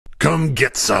Come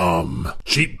get some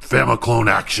cheap famiclone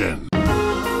action.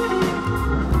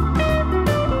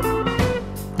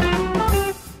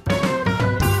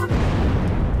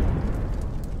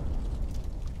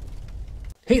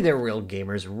 Hey there, real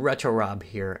gamers, Retro Rob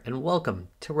here, and welcome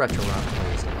to Retro Rob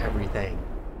Plays Everything.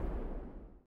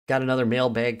 Got another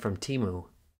mailbag from TEMU.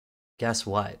 Guess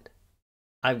what?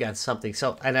 I've got something,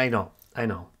 and I know.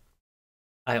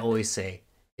 I always say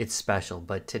it's special,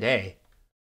 but today,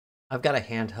 I've got a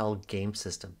handheld game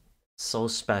system. So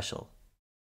special,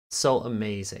 so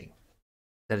amazing,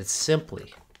 that it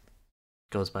simply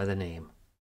goes by the name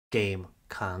Game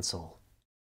Console.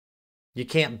 You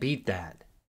can't beat that.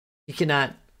 You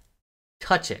cannot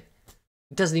touch it.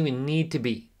 It doesn't even need to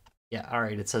be. Yeah, all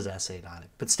right, it says S8 on it.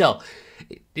 But still,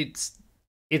 it's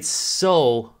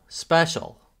so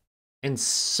special. And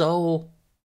so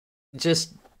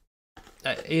just,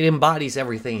 it embodies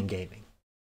everything in gaming.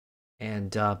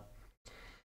 And,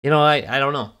 you know, I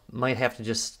don't know. Might have to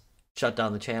just shut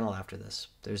down the channel after this.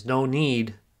 There's no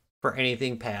need for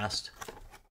anything past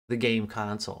the Game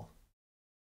Console.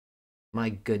 My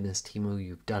goodness, TEMU,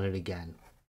 you've done it again.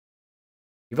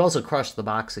 You've also crushed the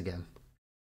box again.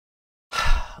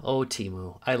 Oh,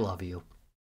 TEMU, I love you.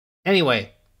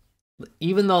 Anyway,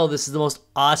 even though this is the most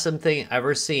awesome thing I've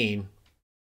ever seen,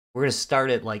 we're going to start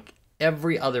it like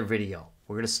every other video.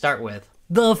 We're going to start with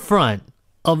the front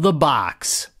of the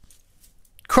box.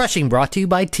 Crushing brought to you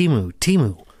by TEMU.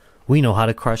 TEMU, we know how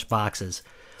to crush boxes.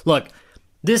 Look,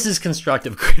 this is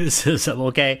constructive criticism,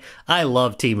 okay? I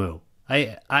love TEMU.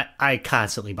 I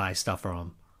constantly buy stuff from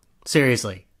them.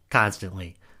 Seriously,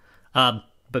 constantly.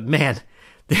 But man,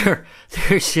 their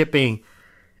shipping,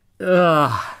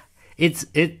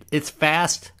 it's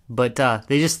fast, but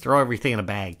they just throw everything in a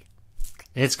bag.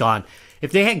 It's gone.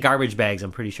 If they had garbage bags,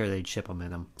 I'm pretty sure they'd ship them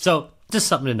in them. So just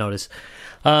something to notice.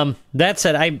 That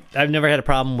said, I've never had a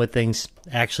problem with things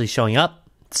actually showing up.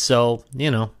 So,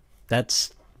 you know,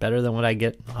 that's better than what I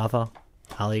get off of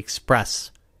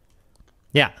AliExpress.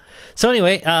 Yeah. So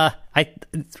anyway,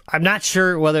 I'm not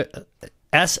sure whether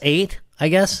S8, I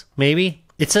guess, maybe.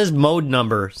 It says mode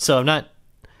number, so I'm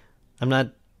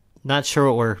not sure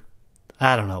what we're,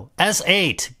 I don't know.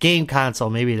 S8 game console,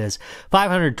 maybe it is.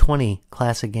 520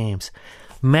 classic games.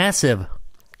 Massive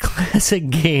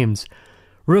classic games.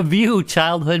 Review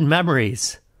childhood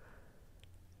memories.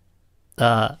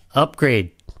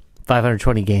 Upgrade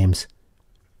 520 games.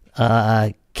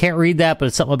 Can't read that, but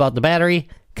it's something about the battery.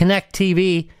 Connect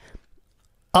TV.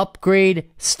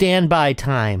 Upgrade standby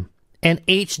time. An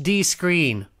HD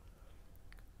screen.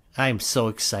 I'm so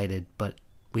excited, but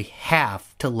we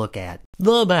have to look at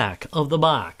the back of the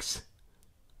box.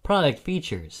 Product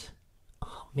features.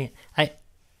 Oh man, I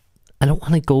don't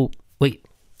want to go. Wait,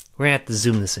 we're gonna have to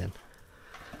zoom this in.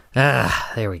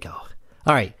 There we go.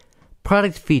 All right,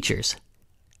 product features.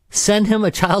 Send him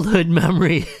a childhood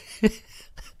memory.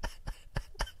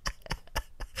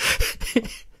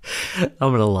 I'm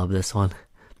gonna love this one.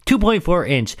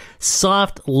 2.4-inch,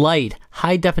 soft, light,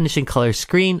 high-definition color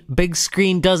screen. Big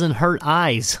screen doesn't hurt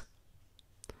eyes.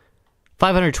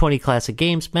 520 classic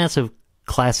games, massive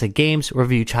classic games.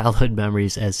 Review childhood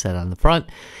memories as said on the front.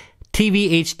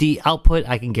 TV HD output,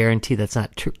 I can guarantee that's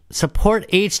not true. Support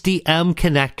HDMI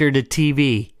connector to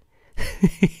TV.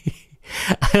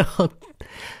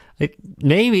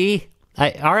 Maybe.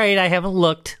 All right, I haven't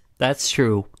looked. That's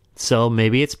true. So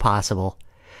maybe it's possible.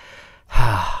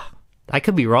 I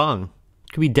could be wrong.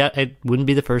 It wouldn't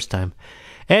be the first time.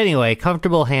 Anyway,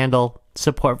 comfortable handle,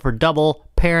 support for double,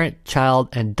 parent, child,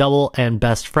 and double and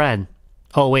best friend.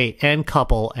 Oh wait, and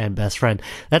couple and best friend.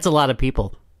 That's a lot of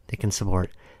people they can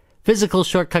support. Physical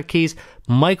shortcut keys,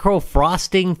 micro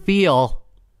frosting feel,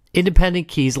 independent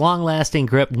keys, long lasting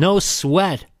grip, no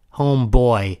sweat,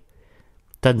 homeboy.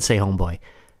 Doesn't say homeboy.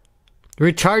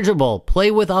 Rechargeable,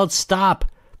 play without stop.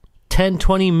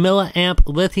 1020 milliamp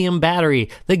lithium battery.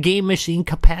 The game machine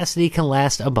capacity can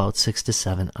last about 6 to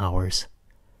 7 hours.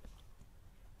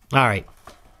 All right,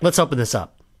 let's open this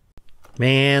up.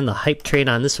 Man, the hype train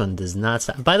on this one does not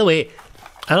stop. By the way,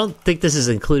 I don't think this is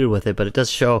included with it, but it does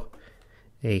show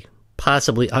a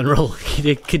possibly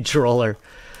unrelated controller.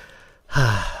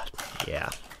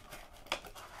 Yeah.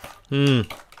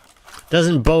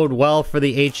 Doesn't bode well for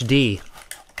the HD.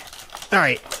 All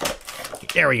right,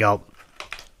 there we go.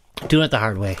 Doing it the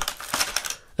hard way.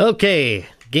 Okay,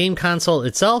 game console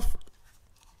itself.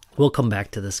 We'll come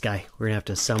back to this guy. We're going to have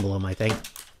to assemble him, I think.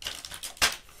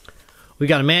 We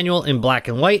got a manual in black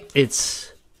and white.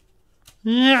 It's...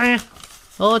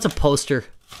 Oh, it's a poster.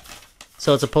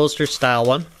 So it's a poster style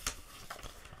one.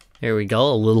 Here we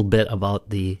go. A little bit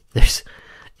about the... There's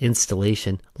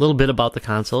installation. A little bit about the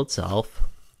console itself.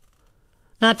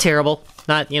 Not terrible.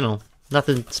 Not,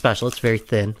 nothing special. It's very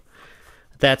thin.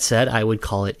 That said, I would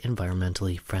call it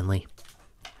environmentally friendly.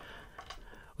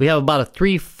 We have about a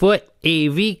 3-foot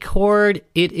AV cord.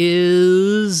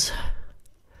 It's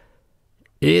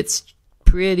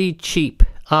pretty cheap.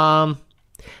 The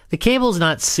cable's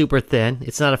not super thin.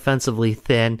 It's not offensively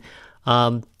thin.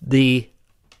 The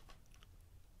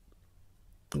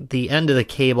end of the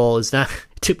cable is not,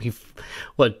 it took me,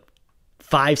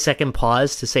 5-second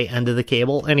pause to say end of the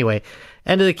cable. Anyway,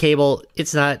 end of the cable,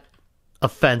 it's not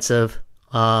offensive.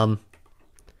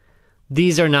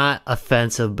 These are not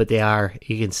offensive, but they are,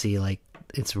 you can see, like,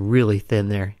 it's really thin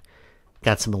there.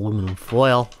 Got some aluminum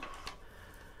foil.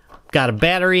 Got a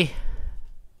battery.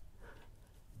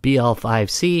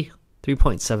 BL5C,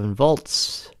 3.7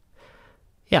 volts.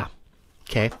 Yeah,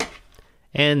 okay.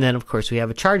 And then, of course, we have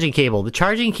a charging cable. The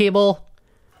charging cable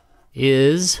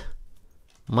is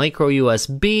micro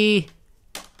USB.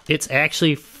 It's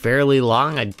actually fairly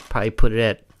long. I'd probably put it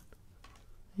at,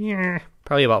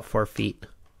 probably about 4 feet.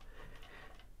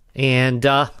 And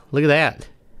look at that.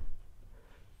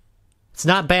 It's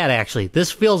not bad, actually.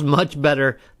 This feels much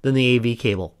better than the AV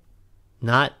cable.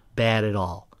 Not bad at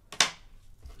all.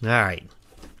 All right.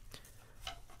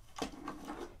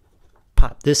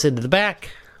 Pop this into the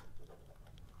back.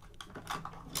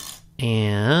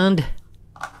 And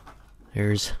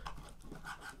there's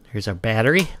our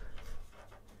battery.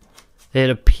 It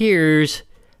appears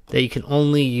that you can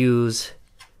only use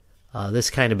this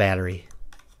kind of battery.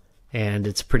 And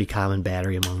it's a pretty common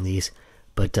battery among these.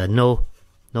 But no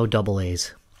double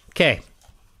A's. Okay.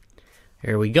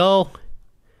 Here we go.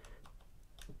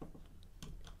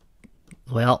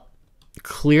 Well,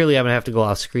 clearly I'm going to have to go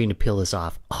off screen to peel this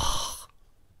off. Oh,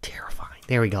 terrifying.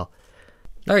 There we go.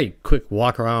 All right, quick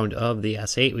walk around of the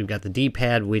S8. We've got the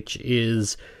D-pad, which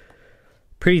is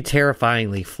pretty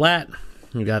terrifyingly flat.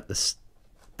 We've got this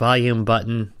volume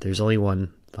button. There's only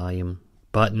one volume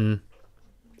button,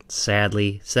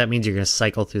 sadly. So that means you're going to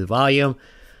cycle through the volume.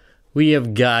 We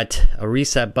have got a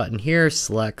reset button here.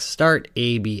 Select Start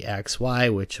A, B, X, Y,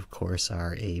 which of course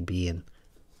are A, B, and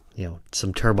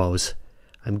some turbos.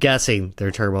 I'm guessing they're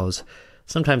turbos.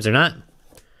 Sometimes they're not.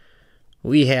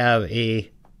 We have a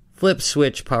flip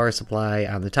switch power supply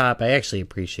on the top. I actually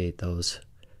appreciate those.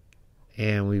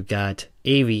 And we've got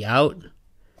AV out.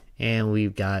 And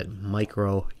we've got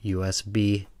micro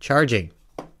USB charging.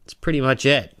 That's pretty much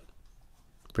it.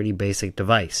 Pretty basic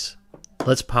device.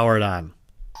 Let's power it on.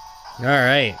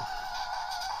 Alright.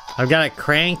 I've got it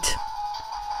cranked.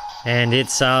 And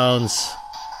it sounds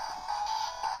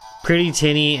pretty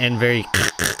tinny and very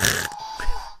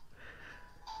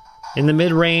in the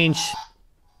mid-range.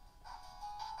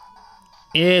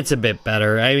 It's a bit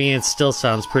better. I mean, it still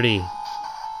sounds pretty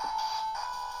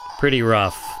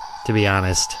rough, to be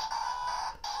honest.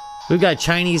 We've got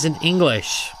Chinese and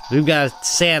English. We've got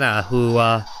Santa, who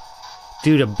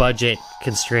due to budget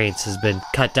constraints has been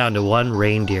cut down to 1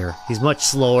 reindeer. He's much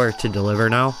slower to deliver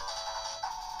now.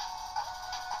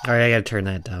 Alright, I gotta turn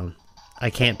that down. I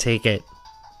can't take it.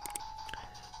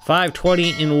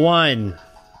 520 in 1.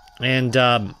 And,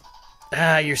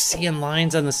 you're seeing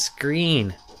lines on the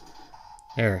screen.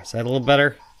 There, is that a little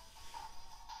better?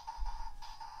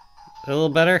 A little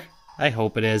better? I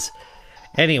hope it is.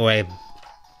 Anyway.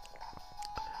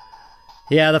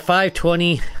 Yeah, the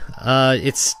 520,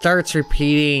 it starts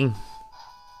repeating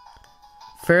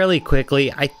fairly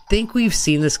quickly. I think we've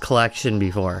seen this collection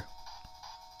before.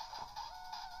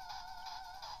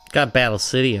 Got Battle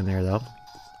City in there, though.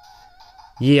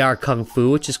 Ye Are Kung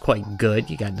Fu, which is quite good.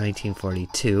 You got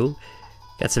 1942.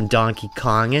 Got some Donkey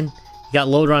Kongin'. You got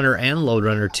Lode Runner and Lode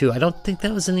Runner 2. I don't think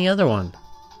that was in the other one.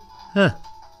 Huh.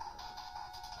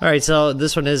 Alright, so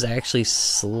this one is actually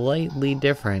slightly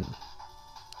different.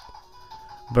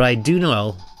 But I do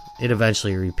know it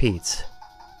eventually repeats.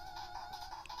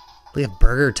 Look at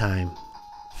Burger Time.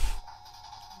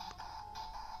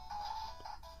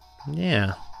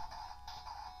 Yeah.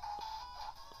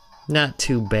 Not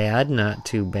too bad, not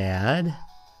too bad.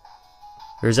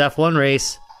 There's F1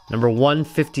 race, number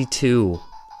 152.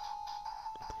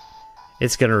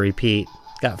 It's going to repeat.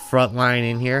 Got Frontline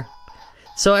in here.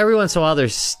 So every once in a while they're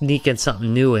sneaking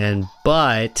something new in,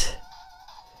 but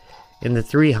in the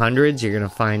 300s you're going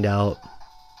to find out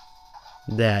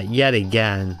that yet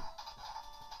again,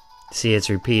 see, it's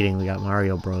repeating. We got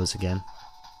Mario Bros again.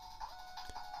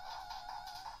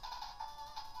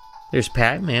 There's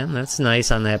Pac-Man. That's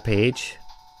nice on that page.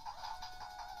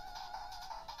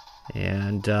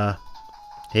 And,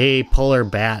 hey, Polar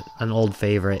Bat, an old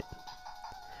favorite.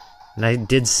 And I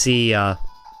did see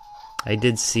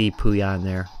Puya in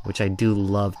there, which I do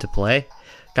love to play.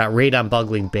 Got Raid on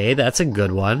Bugling Bay. That's a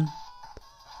good one.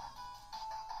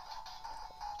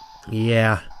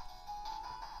 Yeah.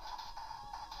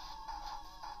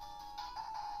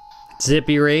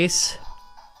 Zippy Race.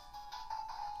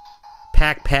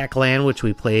 Pac-Land, which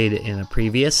we played in a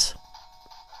previous.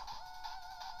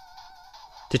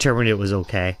 Determined it was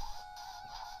okay.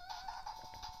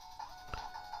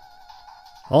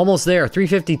 Almost there.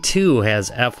 352 has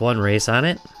F1 race on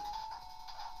it.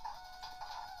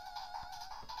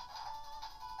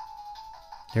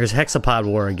 There's Hexapod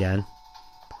War again.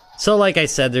 So like I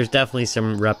said, there's definitely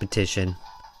some repetition.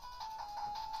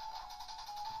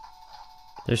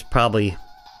 There's probably,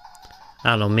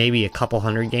 I don't know, maybe a couple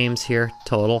hundred games here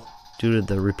total due to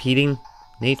the repeating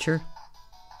nature.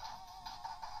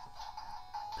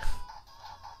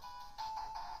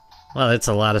 Well, that's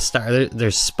a lot of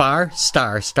there's Spar,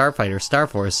 Star, Starfighter,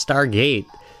 Starforce, Stargate,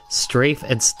 Strafe,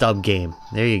 and Stub Game.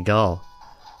 There you go.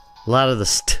 A lot of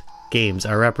the games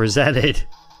are represented.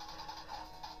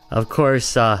 Of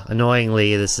course,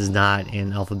 annoyingly, this is not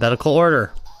in alphabetical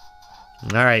order.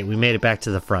 Alright, we made it back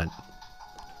to the front.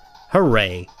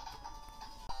 Hooray!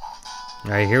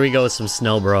 Alright, here we go with some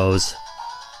Snow Bros.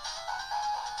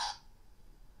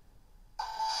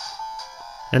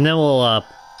 And then we'll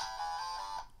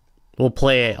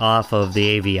play off of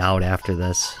the AV out after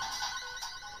this.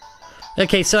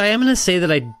 Okay, so I am going to say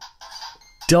that I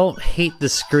don't hate the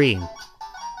screen.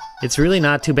 It's really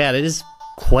not too bad. It is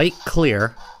quite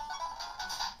clear.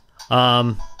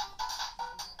 Yeah,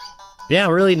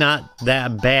 really not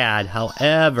that bad.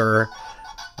 However,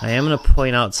 I am going to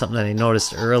point out something that I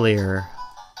noticed earlier.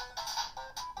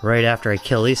 Right after I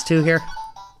kill these two here.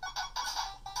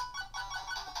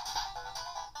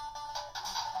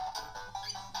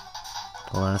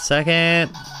 Hold on a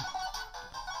second.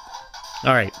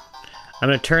 Alright. I'm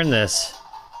going to turn this.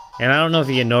 And I don't know if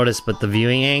you can notice, but the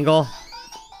viewing angle.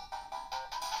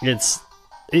 It's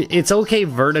okay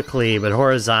vertically, but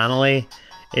horizontally,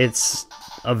 it's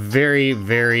a very,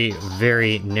 very,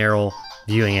 very narrow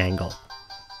viewing angle.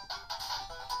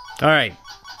 Alright.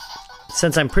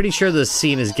 Since I'm pretty sure this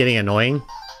scene is getting annoying,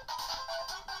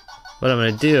 what I'm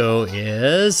going to do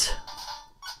is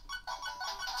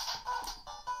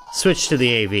switch to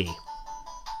the AV.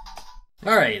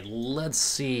 Alright, let's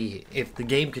see if the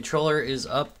game controller is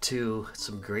up to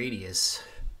some Gradius.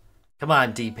 Come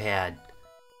on, D-pad.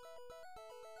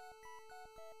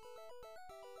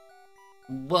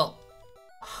 Well,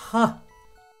 huh.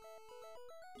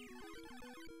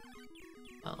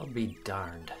 I'll be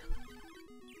darned.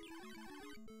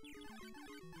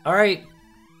 Alright,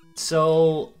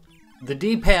 so the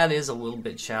D-pad is a little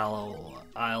bit shallow.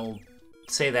 I'll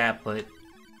say that, but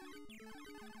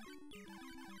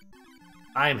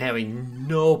I'm having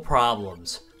no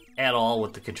problems at all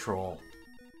with the control.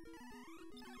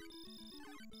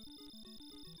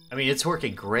 I mean, it's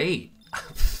working great.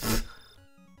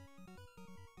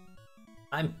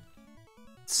 I'm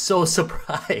so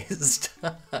surprised.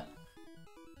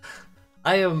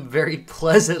 I am very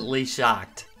pleasantly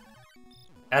shocked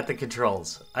at the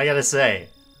controls, I gotta say.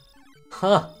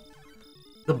 Huh.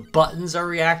 The buttons are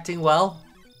reacting well.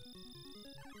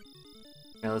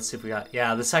 Yeah, let's see if we got...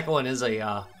 Yeah, the second one is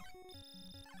a...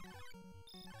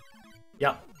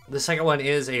 Yep, the second one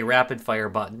is a rapid fire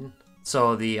button.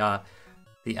 So the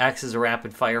X is a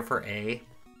rapid fire for A.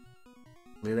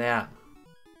 Look at that.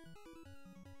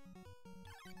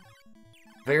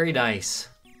 Very nice.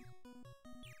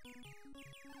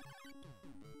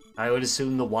 I would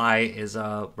assume the Y is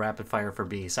a rapid fire for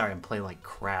B. Sorry, I'm playing like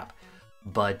crap.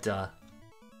 But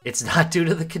it's not due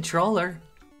to the controller.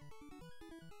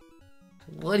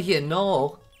 What do you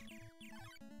know?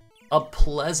 A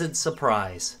pleasant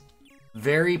surprise.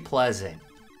 Very pleasant.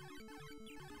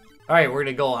 Alright, we're going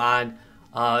to go on.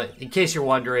 In case you're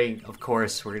wondering, of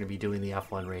course, we're going to be doing the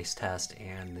F1 race test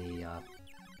and the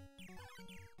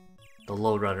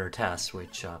Lode Runner test,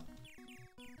 which,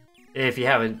 if you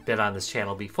haven't been on this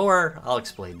channel before, I'll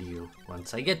explain to you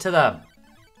once I get to them.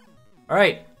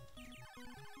 Alright.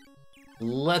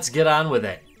 Let's get on with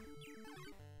it.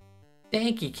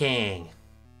 Thank you, King.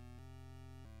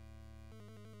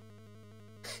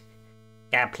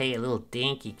 Gotta play a little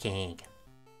Dinky King.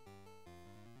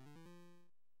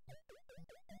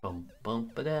 Bum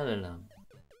bum ba da da dum.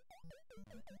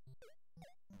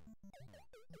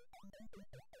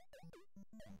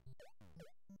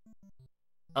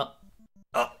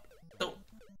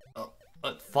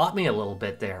 It fought me a little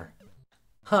bit there.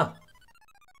 Huh.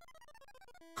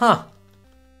 Huh.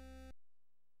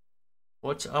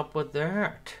 What's up with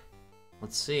that?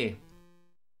 Let's see.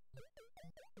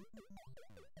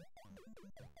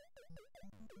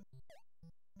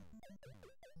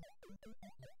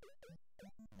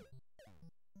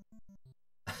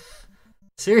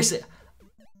 Seriously,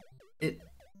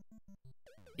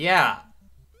 Yeah.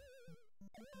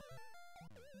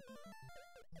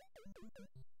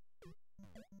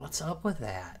 What's up with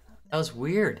that? That was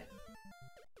weird.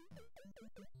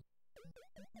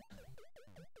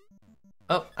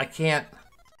 Oh, I can't.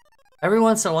 Every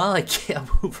once in a while I can't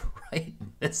move right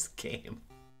in this game.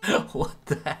 What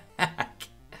the heck?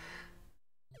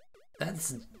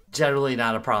 That's generally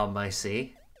not a problem I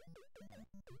see.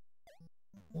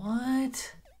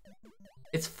 What?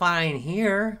 It's fine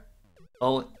here.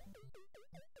 Oh.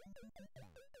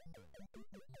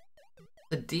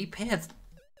 The D-pad's...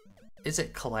 Is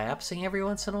it collapsing every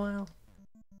once in a while?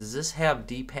 Does this have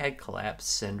D-pad collapse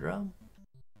syndrome?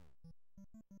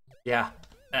 Yeah.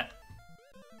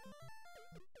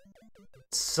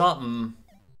 Something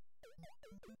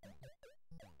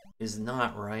is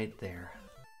not right there.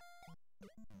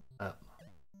 Oh.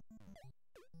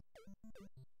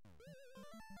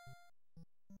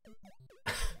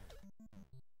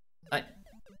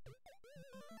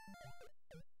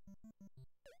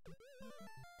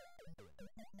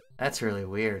 That's really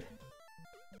weird.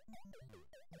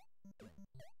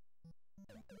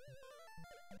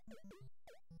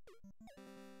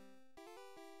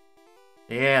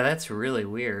 Yeah, that's really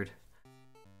weird.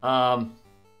 Every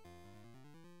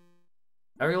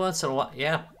once in a while,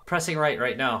 yeah, pressing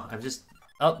right now. I'm just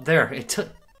up there.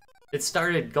 It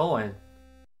started going.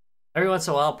 Every once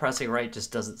in a while, pressing right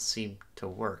just doesn't seem to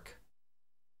work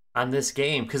on this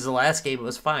game, because the last game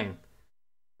was fine.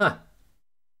 Huh.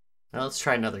 Now let's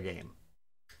try another game.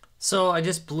 So I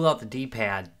just blew out the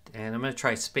D-pad, and I'm gonna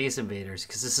try Space Invaders,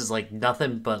 because this is like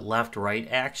nothing but left-right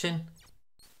action.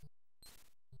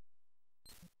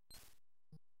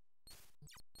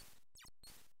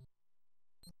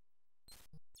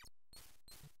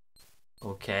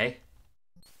 Okay.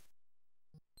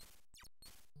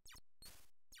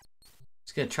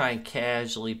 Just gonna try and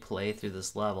casually play through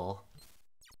this level.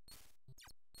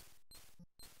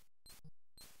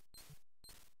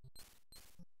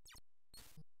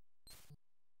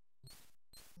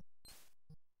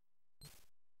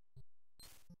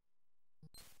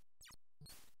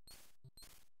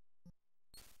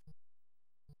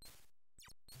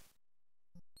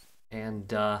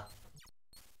 And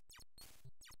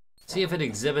see if it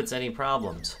exhibits any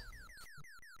problems.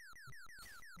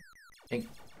 And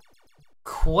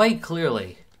quite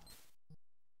clearly,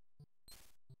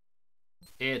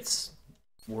 it's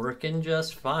working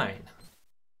just fine.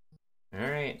 All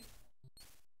right.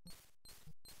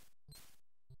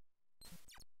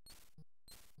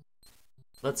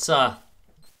 Let's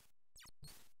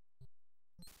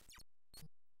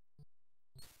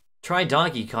try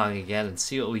Donkey Kong again and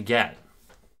see what we get.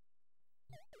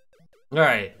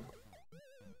 Alright.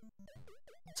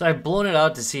 So I've blown it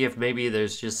out to see if maybe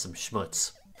there's just some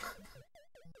schmutz.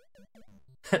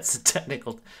 That's the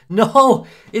technical... No!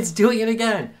 It's doing it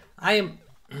again! I am...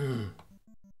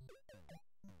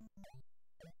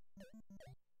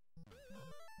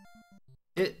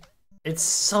 It's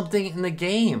something in the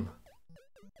game.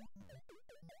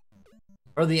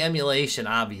 Or the emulation,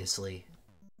 obviously.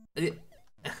 Oh,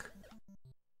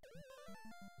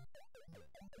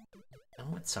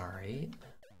 it's alright.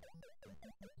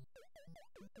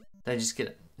 Did I just get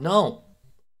it? No!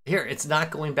 Here, it's not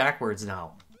going backwards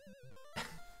now.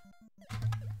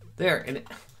 There, and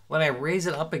when I raise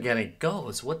it up again, it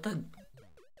goes. What the...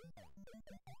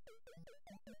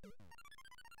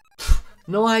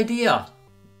 No idea.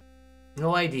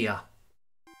 No idea.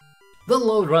 The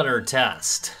Lode Runner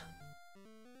test.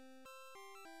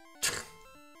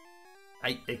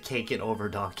 I can't get over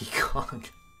Donkey Kong.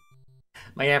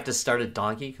 Might have to start a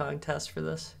Donkey Kong test for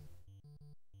this.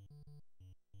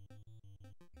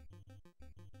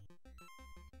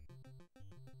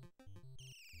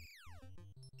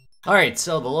 Alright,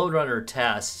 so the Lode Runner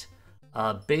test.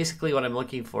 Basically what I'm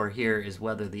looking for here is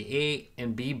whether the A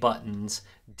and B buttons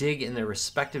dig in their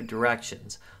respective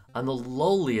directions. On the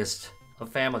lowliest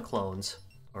of famiclones,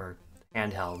 or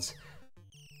handhelds,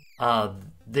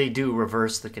 they do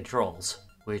reverse the controls,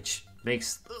 which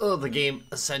makes the game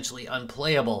essentially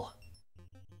unplayable.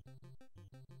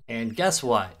 And guess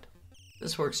what?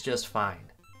 This works just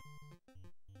fine.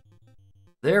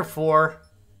 Therefore,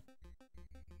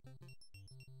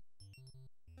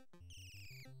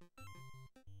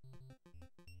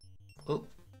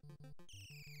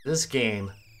 this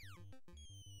game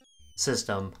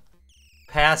system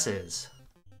passes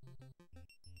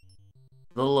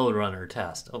the Lode Runner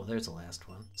test. Oh, there's the last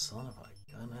one. Son of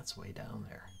a gun, that's way down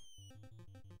there.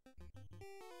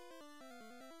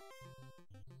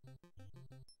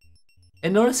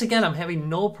 And notice again, I'm having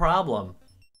no problem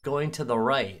going to the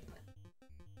right.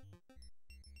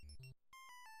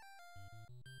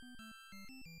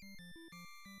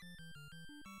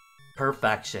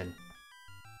 Perfection.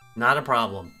 Not a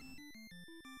problem.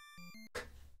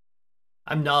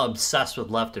 I'm now obsessed with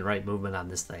left and right movement on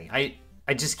this thing.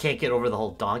 I just can't get over the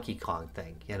whole Donkey Kong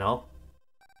thing, you know?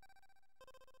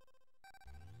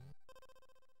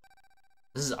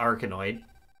 This is Arkanoid.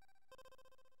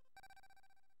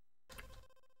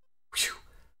 Whew.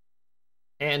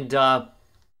 And,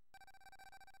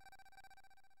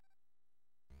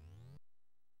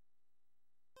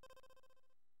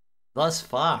 thus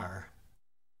far,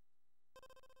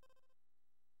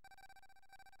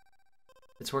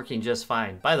 it's working just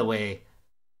fine. By the way,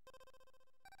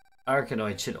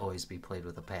 Arkanoid should always be played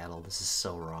with a paddle. This is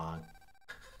so wrong.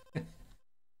 It's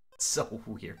so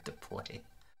weird to play.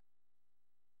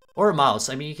 Or a mouse.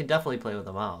 I mean, you can definitely play with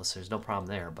a mouse. There's no problem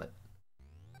there, but...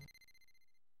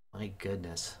 my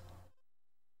goodness.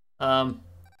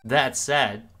 That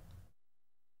said...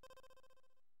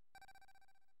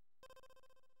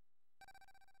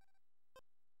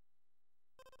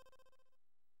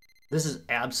 this is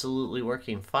absolutely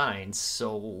working fine,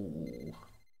 so...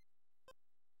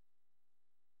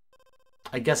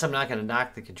 I guess I'm not going to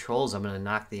knock the controls, I'm going to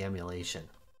knock the emulation.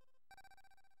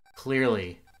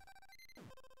 Clearly,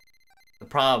 the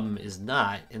problem is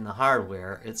not in the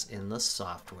hardware, it's in the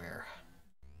software.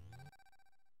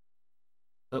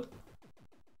 Oh,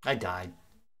 I died.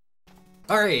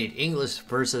 Alright, English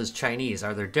versus Chinese.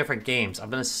 Are there different games? I'm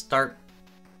going to start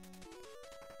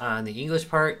on the English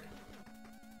part.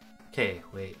 Okay,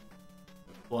 wait.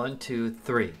 1, 2,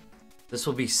 3. This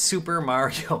will be Super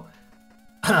Mario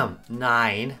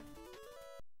 9.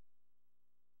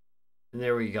 And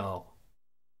there we go.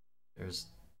 There's...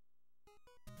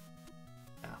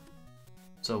 yeah.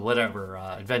 So whatever,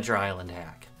 Adventure Island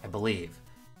hack, I believe.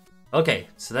 Okay,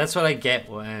 so that's what I get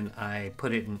when I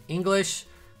put it in English.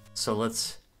 So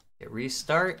let's hit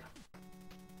restart.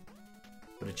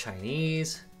 Go to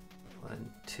Chinese.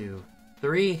 1, 2,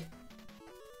 3.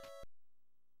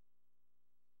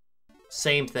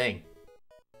 Same thing.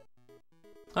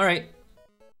 Alright.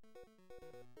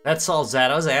 That solves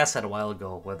that. I was asked that a while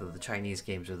ago whether the Chinese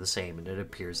games are the same, and it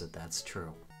appears that that's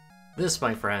true. This,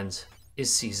 my friends,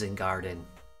 is Season Garden.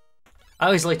 I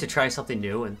always like to try something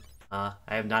new, and I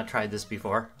have not tried this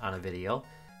before on a video.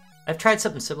 I've tried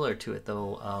something similar to it,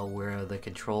 though, where the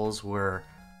controls were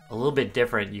a little bit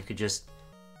different. You could just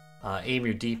aim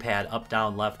your D-pad up,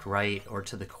 down, left, right, or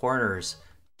to the corners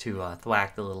to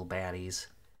thwack the little baddies.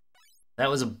 That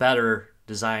was a better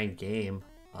designed game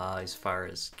as far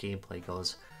as gameplay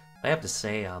goes. I have to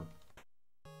say,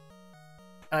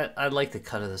 I like the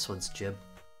cut of this one's jib,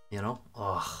 you know?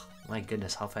 Oh, my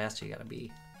goodness, how fast you gotta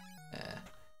be.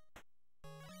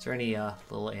 Is there any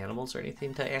little animals or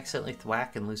anything to accidentally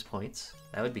thwack and lose points?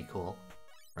 That would be cool,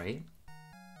 right?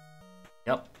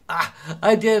 Yep. Ah,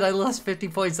 I did! I lost 50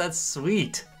 points, that's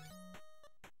sweet!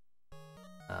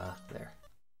 There.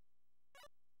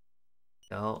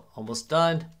 Go, almost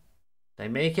done. Did I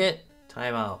make it?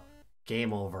 Timeout.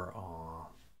 Game over. Aw.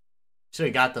 Should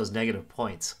have got those negative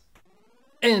points.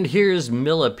 And here's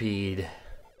Millipede.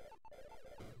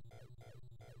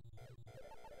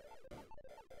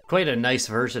 Quite a nice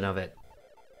version of it.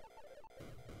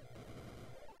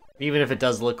 Even if it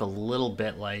does look a little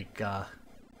bit like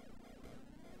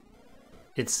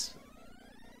it's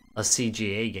a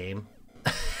CGA game.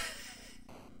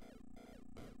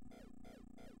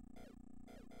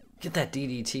 Get that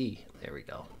DDT. There we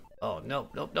go. Oh, no,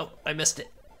 no, no. I missed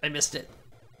it. I missed it.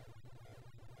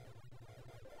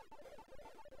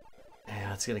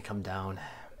 Yeah, it's gonna come down.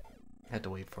 I have to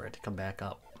wait for it to come back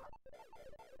up.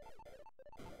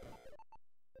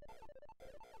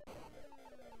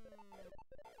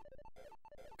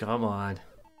 Come on.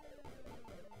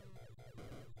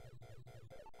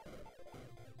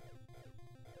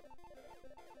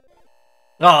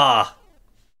 Ah!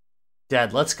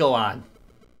 Dead. Let's go on.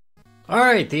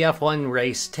 Alright, the F1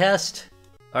 race test.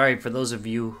 Alright, for those of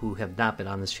you who have not been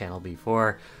on this channel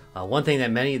before, one thing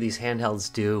that many of these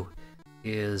handhelds do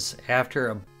is after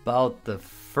about the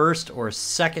first or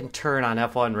second turn on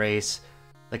F1 race,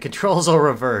 the controls will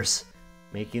reverse,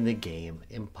 making the game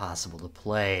impossible to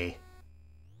play.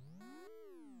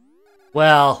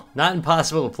 Well, not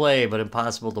impossible to play, but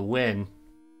impossible to win.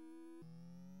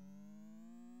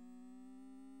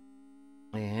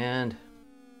 And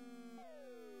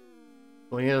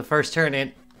going into the first turn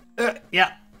in.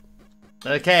 Yeah.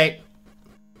 Okay.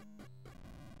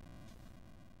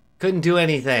 Couldn't do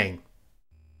anything.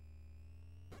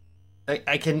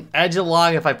 I can edge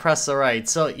along if I press the right.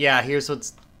 So yeah, here's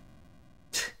what's...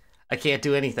 I can't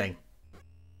do anything.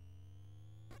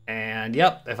 And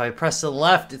yep, if I press the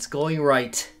left, it's going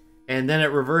right. And then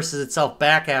it reverses itself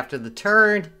back after the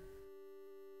turn.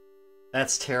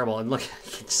 That's terrible. And look, I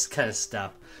can just kind of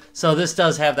stop. So this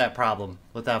does have that problem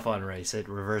with F1 Race. It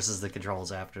reverses the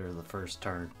controls after the first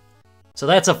turn. So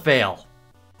that's a fail.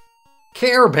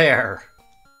 Care Bear!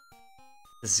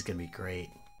 This is going to be great.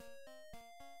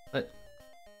 But,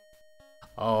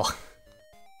 oh.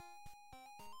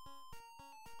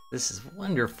 This is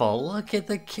wonderful. Look at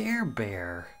the Care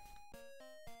Bear.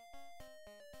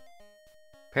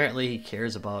 Apparently he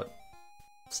cares about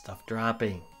stuff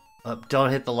dropping. Oh, don't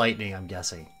hit the lightning, I'm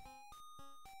guessing.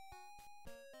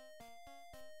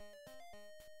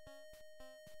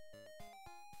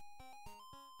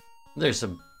 There's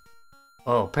some...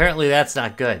 Oh, apparently that's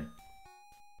not good.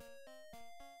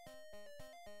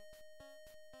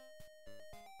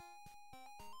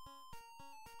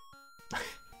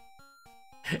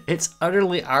 It's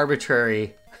utterly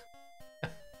arbitrary.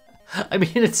 I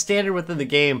mean, it's standard within the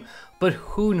game, but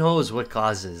who knows what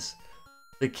causes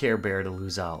the Care Bear to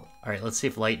lose out. Alright, let's see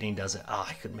if lightning does it. Oh,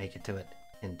 I couldn't make it to it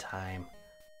in time.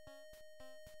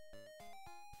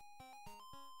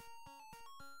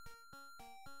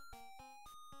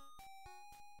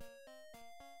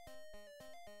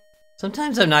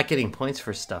 Sometimes I'm not getting points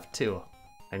for stuff too,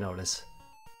 I notice.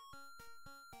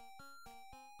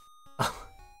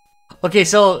 Okay,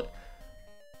 so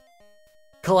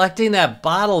collecting that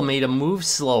bottle made him move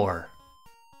slower.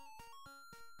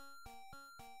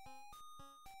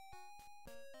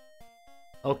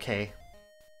 Okay.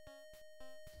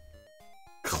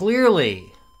 Clearly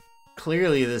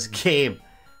this game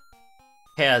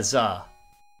has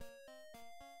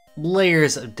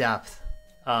layers of depth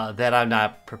that I'm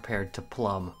not prepared to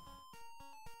plumb.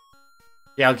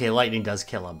 Yeah, okay, lightning does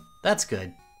kill him. That's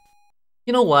good.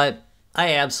 You know what?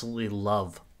 I absolutely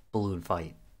love Balloon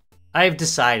Fight. I've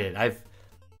decided.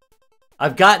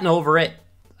 I've gotten over it.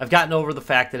 I've gotten over the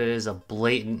fact that it is a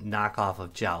blatant knockoff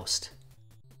of Joust.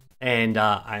 And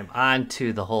I'm on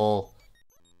to the whole...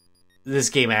 This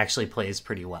game actually plays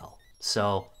pretty well.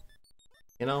 So,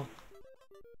 you know...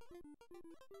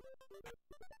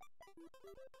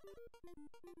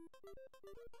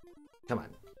 Come on.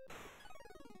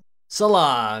 So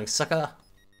long, sucker!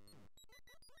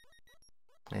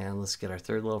 And let's get our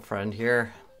third little friend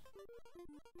here.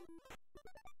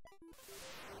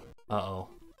 Uh-oh.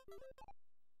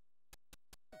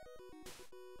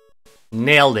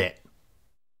 Nailed it.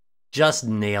 Just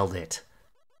nailed it.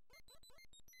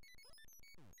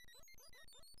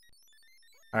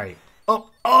 Alright. Oh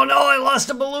no, I lost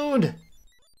a balloon!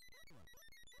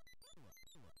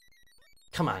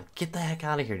 Come on, get the heck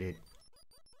out of here, dude.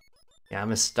 Yeah, I'm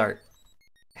gonna start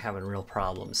having real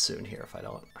problems soon here if I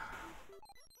don't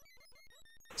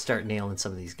start nailing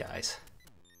some of these guys.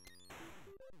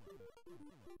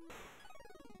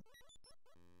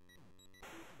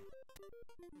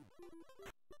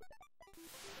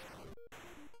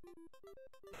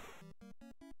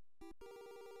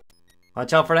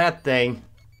 Watch out for that thing.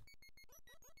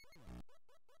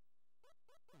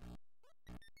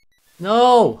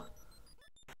 No!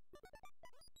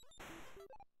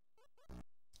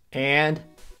 And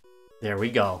there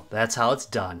we go. That's how it's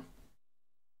done.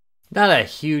 Not a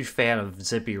huge fan of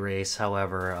Zippy Race,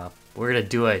 however, we're going to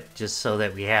do it just so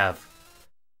that we have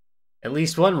at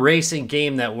least one racing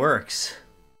game that works.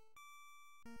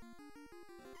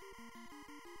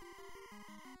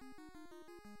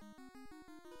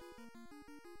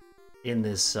 In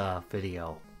this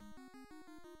video.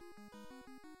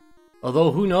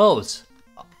 Although, who knows?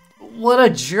 What a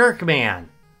jerk, man!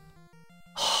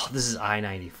 Oh, this is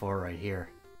I-94 right here.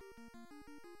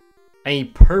 And he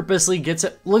purposely gets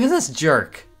it. Look at this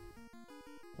jerk.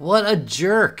 What a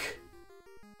jerk.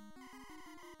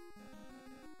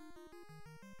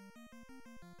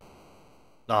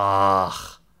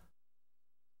 Ah.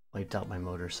 Wiped out my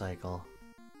motorcycle.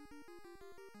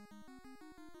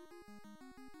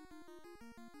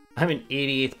 I'm in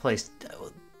 88th place.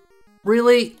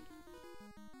 Really?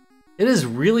 It is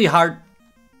really hard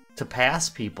to pass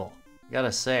people, I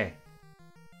gotta say.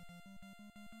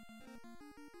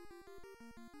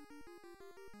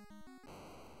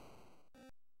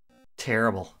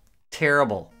 Terrible.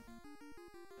 Terrible.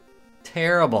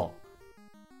 Terrible.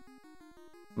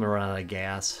 I'm gonna run out of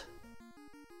gas.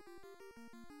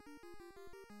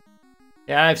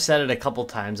 Yeah, I've said it a couple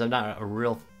times. I'm not a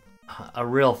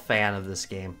real fan of this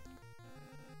game.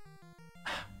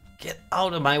 Get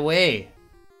out of my way.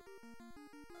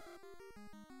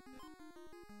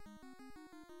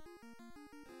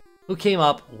 Who came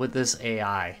up with this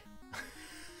AI?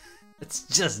 It's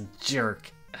just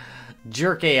jerk.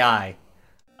 Jerk AI.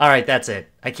 Alright, that's it.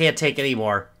 I can't take any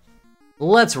more.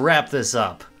 Let's wrap this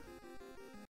up.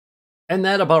 And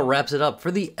that about wraps it up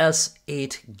for the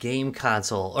S8 game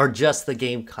console, or just the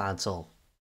game console,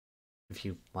 if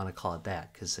you want to call it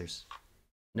that, because there's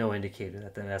no indicator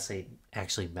that the S8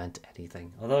 actually meant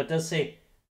anything. Although it does say,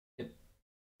 it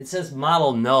says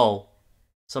model no,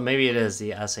 so maybe it is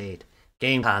the S8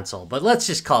 game console. But let's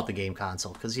just call it the game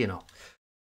console, because, you know,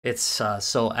 it's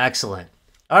so excellent.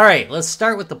 All right, let's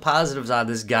start with the positives on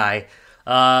this guy.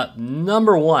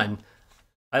 Number one,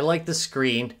 I like the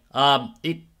screen.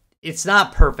 It's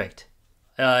not perfect.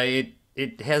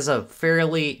 It has a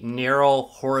fairly narrow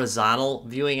horizontal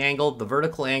viewing angle. The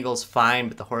vertical angle is fine,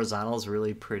 but the horizontal is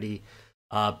really pretty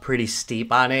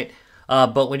steep on it.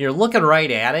 But when you're looking right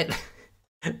at it,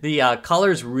 the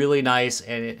color's really nice,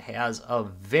 and it has a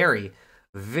very,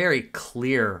 very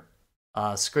clear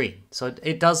screen. So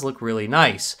it does look really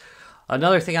nice.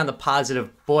 Another thing on the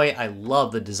positive, boy, I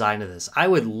love the design of this. I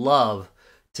would love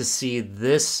to see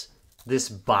this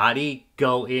body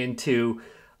go into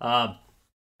a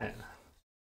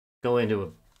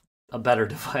better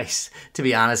device, to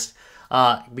be honest,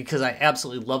 because I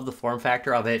absolutely love the form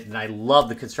factor of it, and I love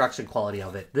the construction quality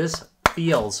of it. This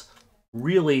feels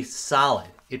really solid.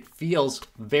 It feels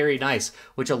very nice,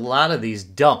 which a lot of these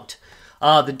don't.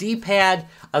 The D-pad,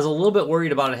 I was a little bit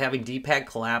worried about it having D-pad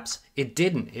collapse. It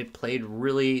didn't. It played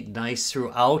really nice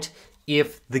throughout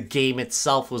if the game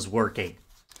itself was working.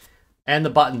 And the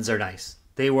buttons are nice.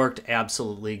 They worked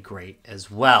absolutely great as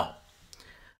well.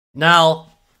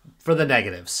 Now, for the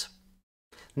negatives.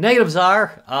 Negatives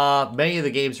are, many of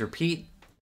the games repeat,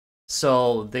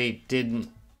 so they didn't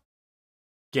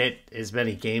get as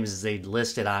many games as they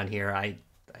listed on here.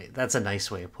 That's a nice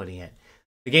way of putting it.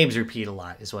 The games repeat a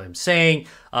lot, is what I'm saying.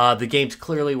 The games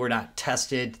clearly were not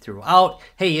tested throughout.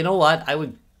 Hey, you know what? I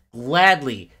would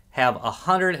gladly have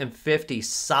 150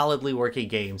 solidly working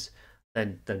games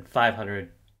than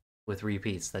 500 with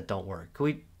repeats that don't work.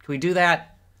 Can we do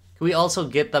that? Can we also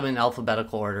get them in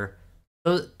alphabetical order?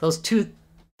 Those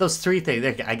three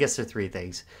things. I guess they're three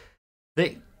things.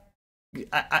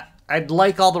 I'd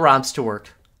like all the ROMs to work.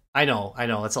 I know,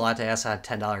 it's a lot to ask on a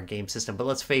 $10 game system, but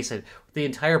let's face it, with the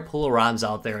entire pool of ROMs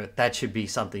out there, that should be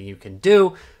something you can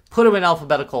do. Put them in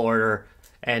alphabetical order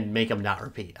and make them not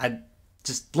repeat.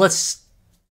 Let's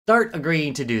start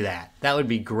agreeing to do that. That would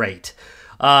be great.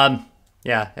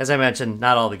 Yeah, as I mentioned,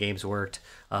 not all the games worked.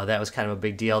 That was kind of a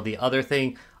big deal. The other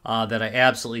thing that I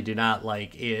absolutely do not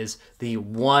like is the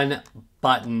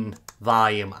one-button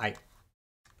volume. I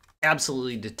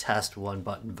absolutely detest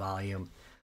one-button volume.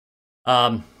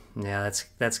 Yeah,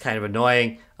 that's kind of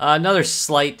annoying. Another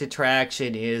slight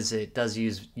detraction is it does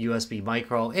use USB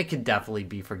micro. It can definitely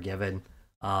be forgiven,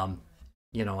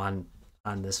 you know, on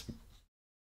this,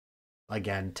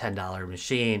 again, $10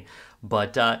 machine.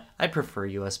 But I prefer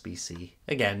USB-C.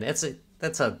 Again, that's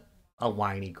a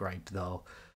whiny gripe, though.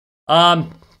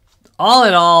 All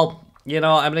in all, you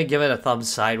know, I'm gonna give it a thumb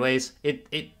sideways.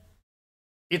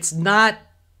 It's not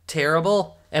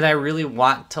terrible, and I really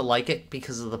want to like it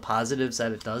because of the positives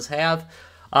that it does have.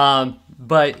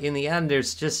 But in the end,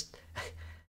 there's just,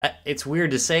 it's weird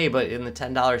to say, but in the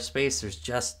 $10 space, there's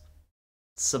just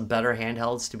some better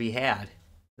handhelds to be had.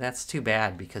 That's too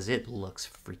bad because it looks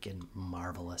freaking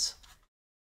marvelous.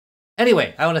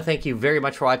 Anyway, I want to thank you very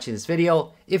much for watching this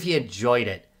video. If you enjoyed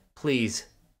it, please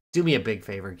do me a big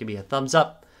favor. Give me a thumbs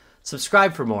up,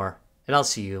 subscribe for more, and I'll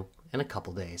see you in a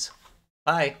couple days.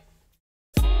 Bye.